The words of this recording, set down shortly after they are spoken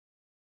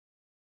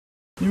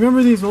You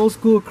remember these old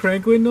school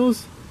crank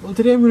windows? Well,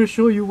 today I'm going to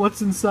show you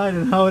what's inside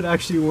and how it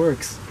actually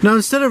works. Now,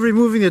 instead of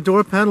removing the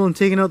door panel and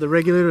taking out the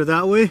regulator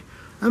that way,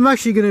 I'm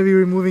actually going to be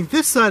removing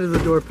this side of the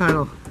door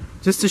panel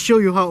just to show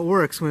you how it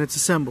works when it's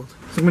assembled.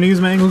 So I'm going to use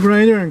my angle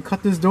grinder and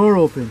cut this door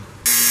open.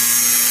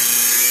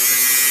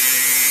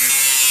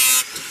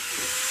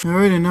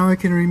 Alright, and now I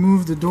can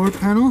remove the door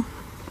panel.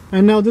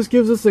 And now this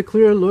gives us a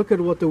clear look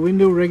at what the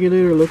window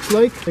regulator looks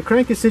like. The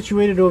crank is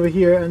situated over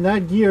here, and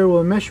that gear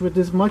will mesh with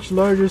this much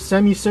larger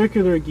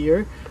semicircular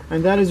gear,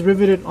 and that is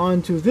riveted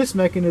onto this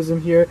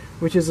mechanism here,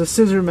 which is a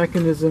scissor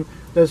mechanism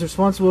that's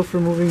responsible for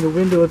moving the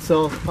window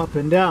itself up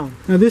and down.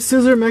 Now this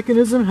scissor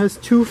mechanism has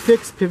two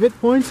fixed pivot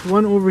points,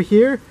 one over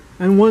here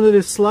and one that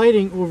is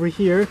sliding over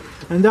here,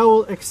 and that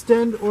will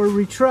extend or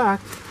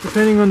retract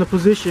depending on the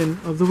position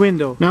of the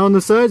window. Now on the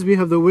sides we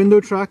have the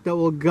window track that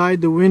will guide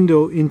the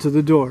window into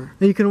the door.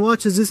 Now you can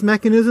watch as this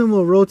mechanism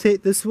will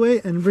rotate this way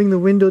and bring the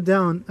window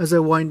down as I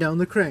wind down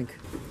the crank.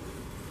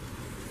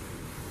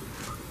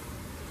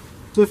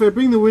 So if I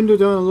bring the window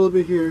down a little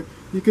bit here,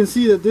 you can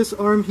see that this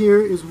arm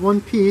here is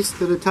one piece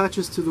that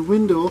attaches to the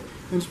window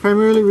and is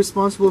primarily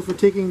responsible for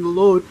taking the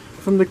load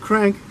from the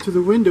crank to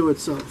the window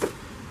itself.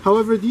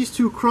 However, these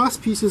two cross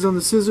pieces on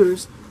the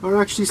scissors are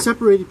actually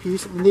separated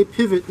pieces and they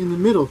pivot in the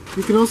middle.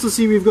 You can also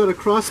see we've got a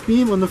cross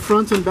beam on the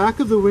front and back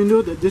of the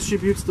window that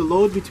distributes the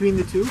load between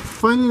the two.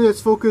 Finally,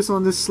 let's focus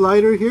on this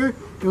slider here.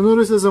 You'll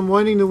notice as I'm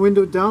winding the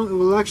window down, it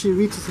will actually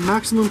reach its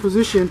maximum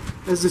position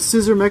as the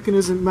scissor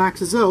mechanism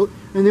maxes out,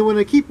 and then when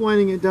I keep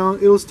winding it down,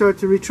 it'll start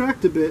to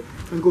retract a bit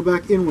and go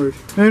back inward.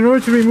 And in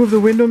order to remove the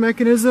window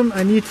mechanism,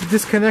 I need to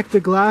disconnect the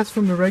glass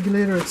from the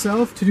regulator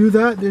itself. To do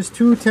that, there's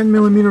two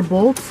 10mm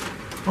bolts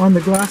on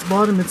the glass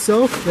bottom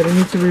itself that I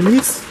need to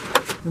release,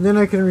 and then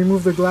I can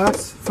remove the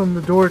glass from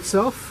the door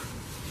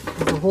itself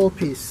with the whole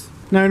piece.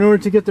 Now in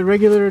order to get the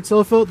regulator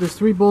itself out, there's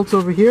 3 bolts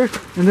over here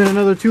and then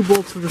another 2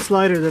 bolts for the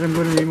slider that I'm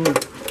going to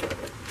remove.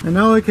 And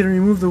now I can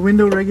remove the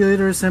window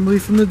regulator assembly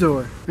from the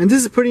door. And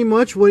this is pretty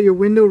much what your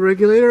window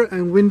regulator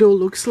and window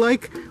looks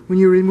like when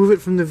you remove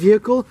it from the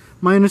vehicle,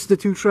 minus the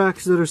 2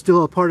 tracks that are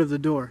still a part of the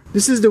door.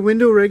 This is the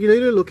window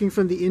regulator looking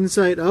from the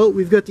inside out.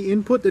 We've got the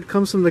input that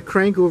comes from the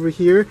crank over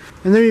here,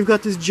 and then we've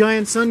got this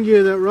giant sun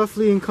gear that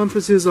roughly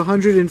encompasses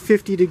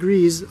 150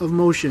 degrees of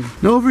motion.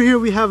 Now over here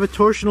we have a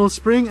torsional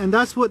spring, and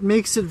that's what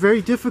makes it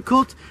very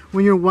difficult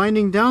when you're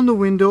winding down the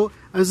window,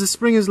 as the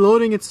spring is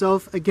loading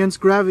itself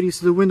against gravity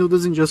so the window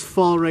doesn't just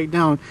fall right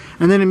down.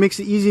 And then it makes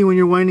it easy when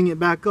you're winding it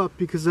back up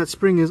because that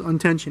spring is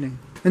untensioning.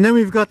 And then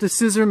we've got the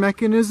scissor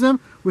mechanism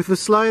with the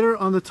slider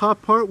on the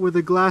top part where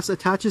the glass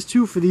attaches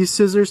to for these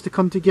scissors to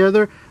come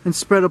together and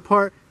spread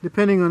apart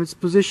depending on its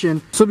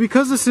position. So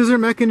because the scissor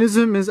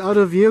mechanism is out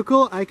of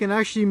vehicle, I can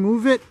actually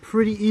move it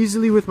pretty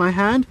easily with my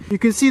hand. You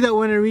can see that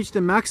when I reach the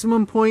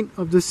maximum point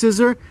of the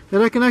scissor,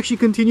 that I can actually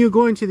continue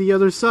going to the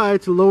other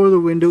side to lower the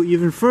window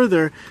even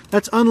further.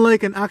 That's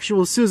unlike an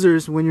actual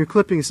scissors when you're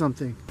clipping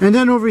something. And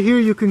then over here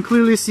you can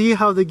clearly see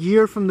how the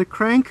gear from the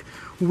crank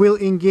will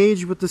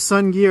engage with the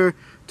sun gear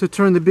to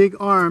turn the big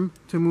arm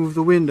to move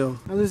the window.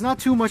 Now there's not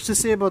too much to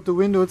say about the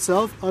window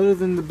itself other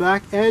than the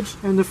back edge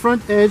and the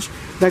front edge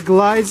that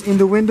glides in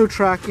the window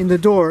track in the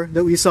door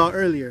that we saw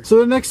earlier. So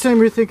the next time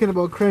you're thinking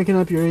about cranking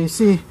up your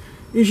AC,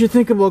 you should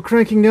think about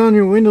cranking down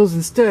your windows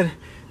instead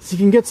so you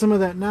can get some of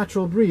that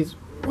natural breeze.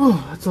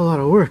 Oh, that's a lot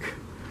of work.